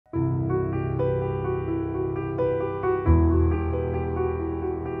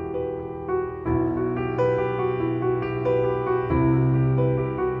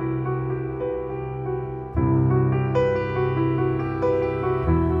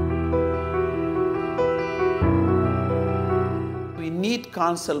need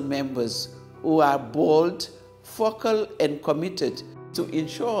council members who are bold, focal, and committed to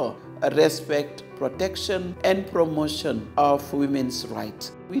ensure respect, protection, and promotion of women's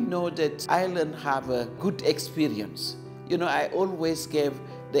rights. We know that Ireland have a good experience. You know, I always gave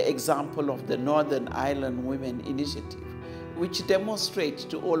the example of the Northern Ireland Women Initiative, which demonstrates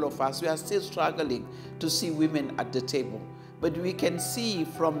to all of us we are still struggling to see women at the table. But we can see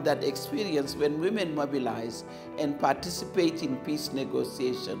from that experience when women mobilize and participate in peace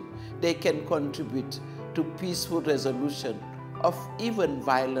negotiation, they can contribute to peaceful resolution of even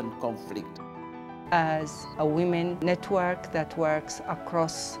violent conflict. As a women network that works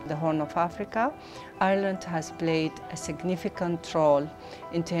across the Horn of Africa, Ireland has played a significant role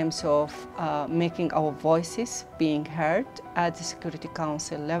in terms of making our voices being heard at the Security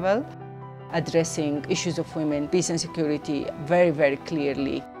Council level, addressing issues of women, peace and security very, very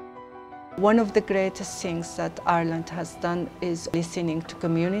clearly. One of the greatest things that Ireland has done is listening to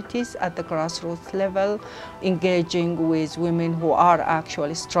communities at the grassroots level, engaging with women who are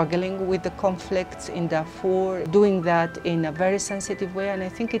actually struggling with the conflicts in Darfur, doing that in a very sensitive way. And I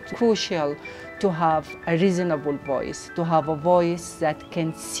think it's crucial to have a reasonable voice, to have a voice that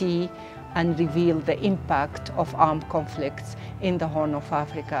can see and reveal the impact of armed conflicts in the Horn of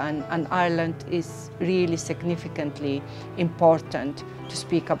Africa. And Ireland is really significantly important to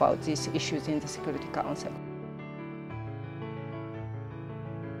speak about these issues in the Security Council.